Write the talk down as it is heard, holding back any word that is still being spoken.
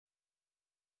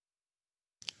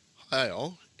Hi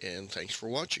all, and thanks for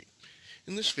watching.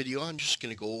 In this video, I'm just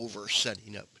going to go over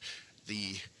setting up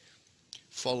the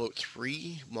Fallout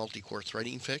 3 multi-core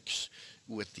threading fix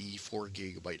with the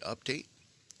 4GB update.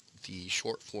 The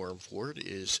short form for it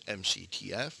is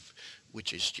MCTF,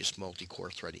 which is just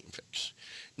multi-core threading fix.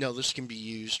 Now, this can be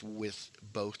used with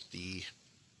both the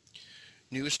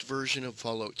newest version of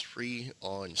Fallout 3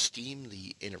 on Steam,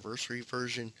 the anniversary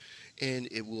version, and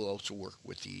it will also work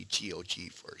with the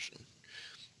GOG version.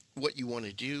 What you want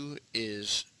to do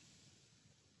is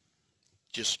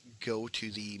just go to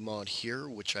the mod here,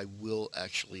 which I will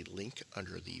actually link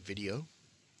under the video,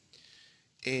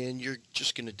 and you're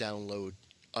just going to download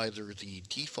either the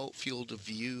default field of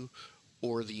view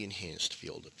or the enhanced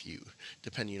field of view,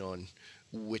 depending on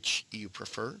which you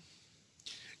prefer.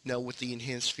 Now, with the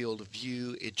enhanced field of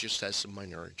view, it just has some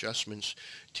minor adjustments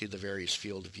to the various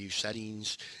field of view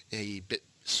settings, a bit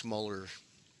smaller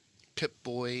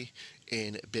Pip-Boy,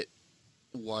 and a bit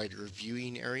wider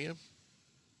viewing area.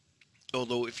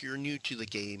 Although if you're new to the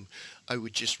game, I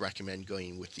would just recommend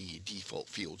going with the default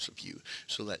fields of view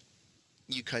so that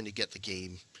you kind of get the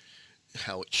game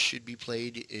how it should be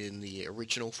played in the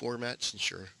original formats, and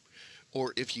sure,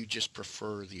 or if you just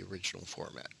prefer the original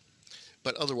format.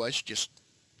 But otherwise, just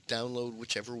download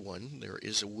whichever one. There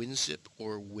is a WinZip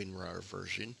or WinRAR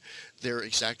version. They're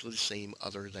exactly the same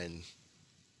other than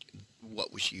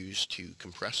what was used to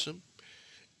compress them,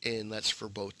 and that's for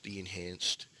both the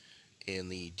enhanced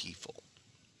and the default.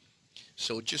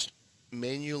 So just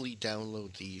manually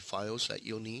download the files that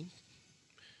you'll need,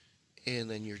 and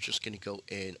then you're just going to go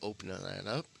and open that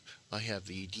up. I have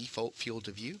the default field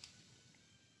of view.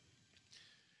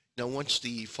 Now once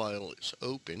the file is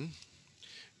open,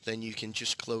 then you can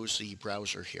just close the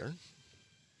browser here.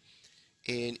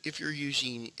 And if you're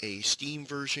using a Steam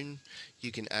version,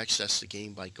 you can access the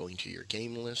game by going to your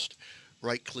game list,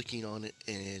 right-clicking on it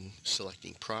and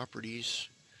selecting Properties,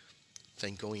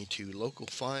 then going to Local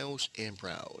Files and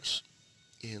Browse,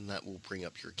 and that will bring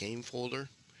up your game folder.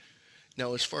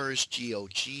 Now as far as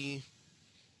GOG,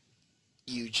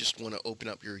 you just want to open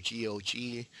up your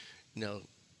GOG. Now,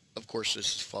 of course,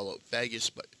 this is Fallout Vegas,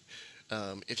 but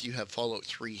if you have Fallout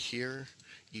 3 here,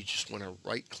 you just want to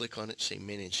right-click on it, say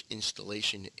Manage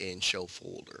Installation, and Show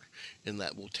Folder, and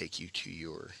that will take you to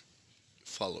your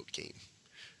Fallout game.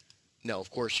 Now,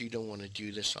 of course, you don't want to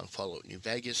do this on Fallout New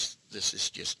Vegas. This is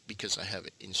just because I have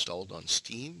it installed on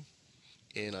Steam,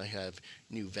 and I have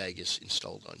New Vegas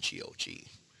installed on GOG.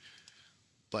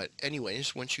 But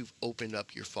anyways, once you've opened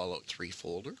up your Fallout 3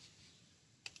 folder,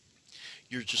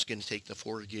 you're just going to take the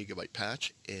 4GB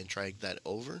patch and drag that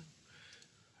over.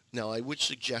 Now, I would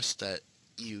suggest that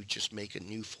you just make a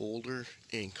new folder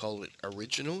and call it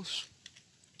Originals.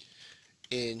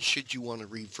 And should you want to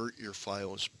revert your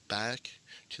files back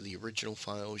to the original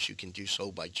files, you can do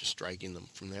so by just dragging them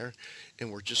from there.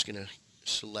 And we're just going to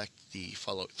select the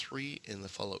Fallout 3 and the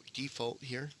Fallout default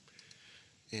here.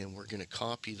 And we're going to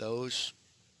copy those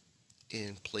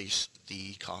and place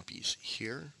the copies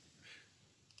here.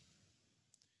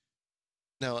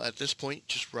 Now at this point,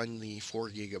 just run the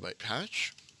 4GB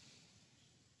patch.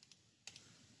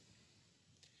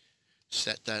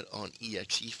 Set that on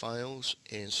exe files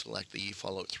and select the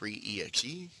Fallout 3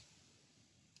 exe.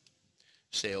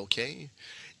 Say OK.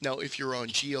 Now if you're on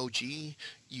GOG,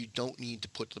 you don't need to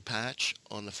put the patch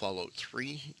on the Fallout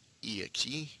 3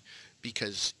 exe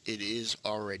because it is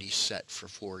already set for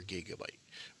 4GB.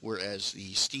 Whereas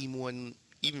the Steam one,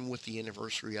 even with the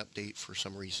anniversary update, for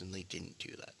some reason they didn't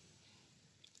do that.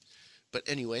 But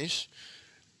anyways,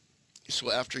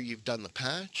 so after you've done the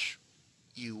patch,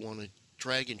 you want to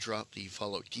drag and drop the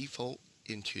Fallout default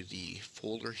into the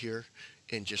folder here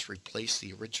and just replace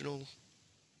the original,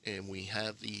 and we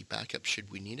have the backup should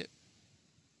we need it.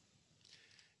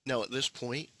 Now at this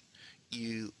point,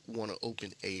 you want to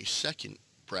open a second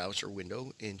browser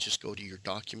window and just go to your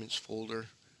Documents folder,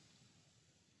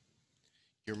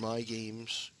 your My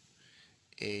Games,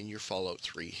 and your Fallout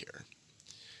 3 here.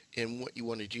 And what you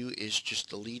want to do is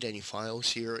just delete any files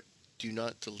here. Do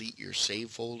not delete your save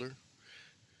folder.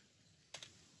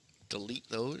 Delete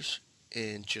those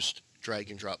and just drag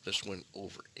and drop this one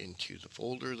over into the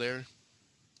folder there.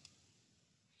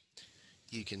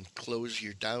 You can close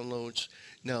your downloads.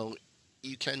 Now,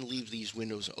 you can leave these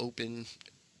windows open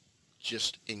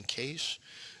just in case,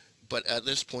 but at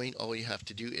this point, all you have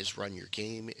to do is run your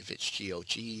game. If it's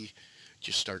GOG,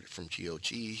 just start it from GOG.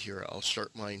 Here, I'll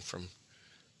start mine from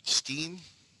Steam,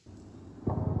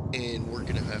 and we're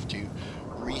going to have to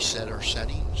reset our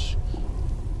settings.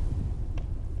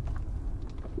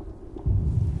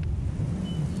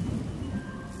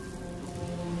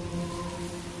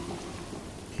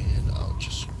 And I'll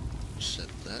just set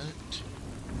that.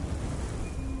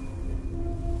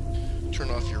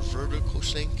 vertical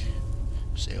sync,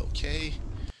 say OK,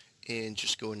 and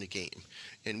just go into game.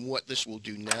 And what this will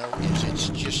do now is it's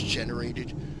just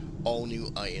generated all new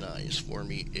INIs for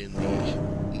me in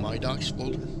the My Docs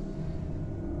folder.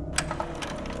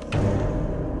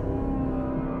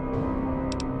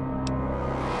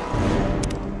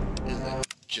 And then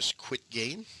just quit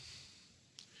game.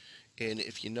 And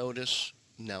if you notice,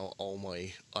 now all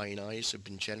my INIs have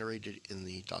been generated in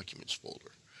the Documents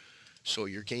folder. So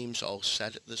your game's all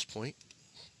set at this point.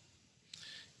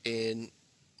 And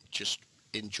just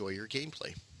enjoy your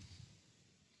gameplay.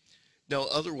 Now,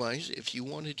 otherwise, if you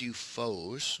want to do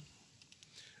foes,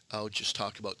 I'll just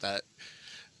talk about that.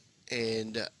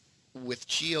 And with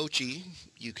GOG,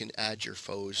 you can add your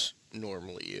foes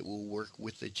normally. It will work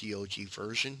with the GOG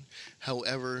version.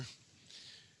 However,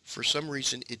 for some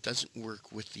reason, it doesn't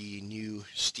work with the new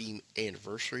Steam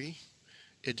Anniversary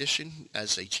Edition,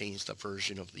 as they changed the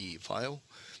version of the file,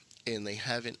 and they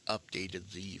haven't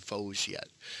updated the foes yet.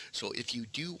 So if you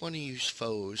do want to use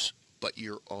foes, but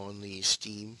you're on the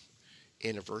Steam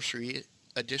Anniversary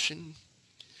Edition,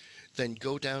 then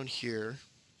go down here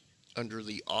under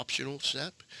the optional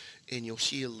step, and you'll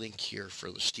see a link here for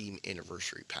the Steam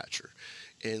Anniversary Patcher.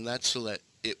 And that's so that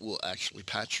it will actually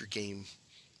patch your game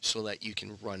so that you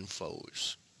can run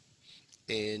foes.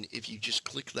 And if you just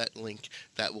click that link,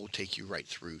 that will take you right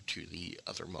through to the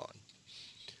other mod.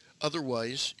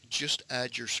 Otherwise, just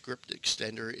add your script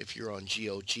extender if you're on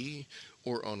GOG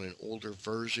or on an older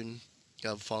version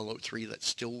of Fallout 3 that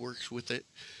still works with it,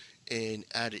 and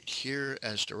add it here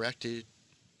as directed,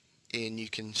 and you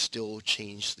can still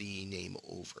change the name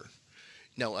over.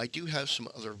 Now, I do have some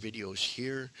other videos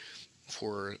here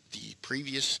for the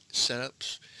previous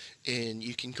setups, and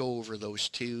you can go over those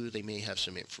too. They may have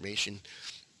some information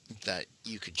that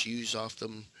you could use off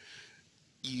them.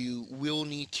 You will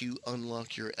need to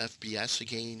unlock your FPS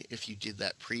again if you did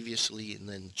that previously and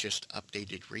then just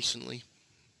updated recently.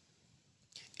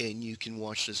 And you can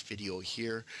watch this video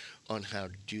here on how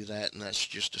to do that, and that's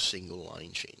just a single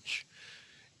line change.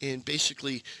 And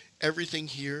basically, everything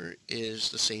here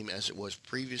is the same as it was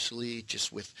previously,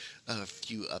 just with a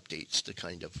few updates to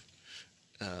kind of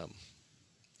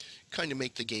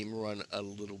make the game run a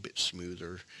little bit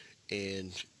smoother.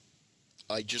 And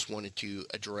I just wanted to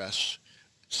address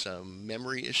some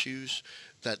memory issues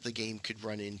that the game could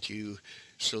run into,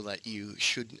 so that you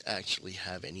shouldn't actually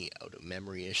have any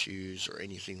out-of-memory issues or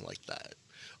anything like that.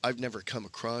 I've never come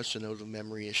across an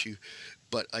out-of-memory issue,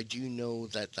 but I do know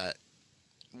that that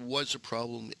was a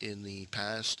problem in the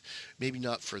past. Maybe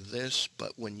not for this,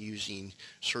 but when using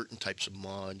certain types of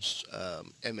mods,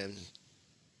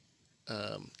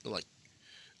 like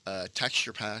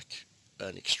texture pack,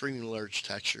 an extremely large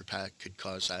texture pack could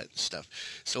cause that stuff.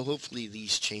 So hopefully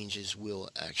these changes will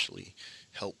actually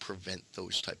help prevent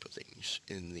those type of things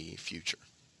in the future.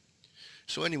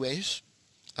 So anyways,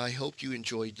 I hope you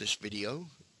enjoyed this video.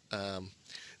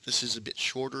 This is a bit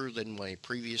shorter than my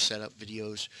previous setup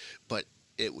videos, but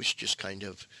it was just kind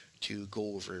of to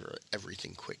go over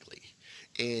everything quickly.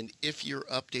 And if you're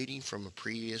updating from a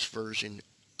previous version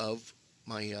of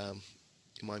my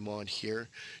my mod here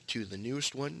to the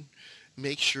newest one,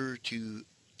 make sure to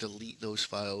delete those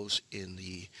files in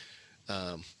the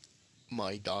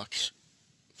My Docs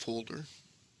folder,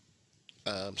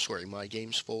 My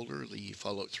Games folder, the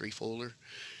Fallout 3 folder,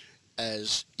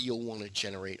 as you'll want to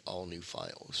generate all new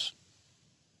files.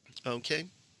 Okay,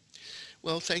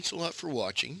 well, thanks a lot for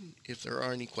watching. If there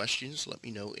are any questions, let me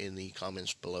know in the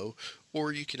comments below,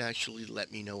 or you can actually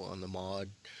let me know on the mod,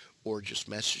 or just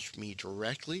message me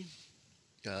directly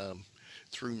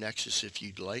through Nexus if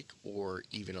you'd like, or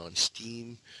even on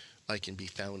Steam. I can be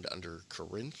found under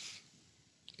Corinth,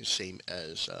 same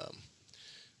as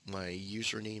my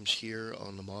usernames here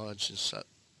on the mods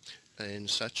and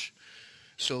such.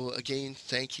 So again,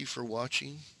 thank you for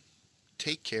watching.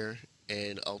 Take care,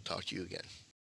 and I'll talk to you again.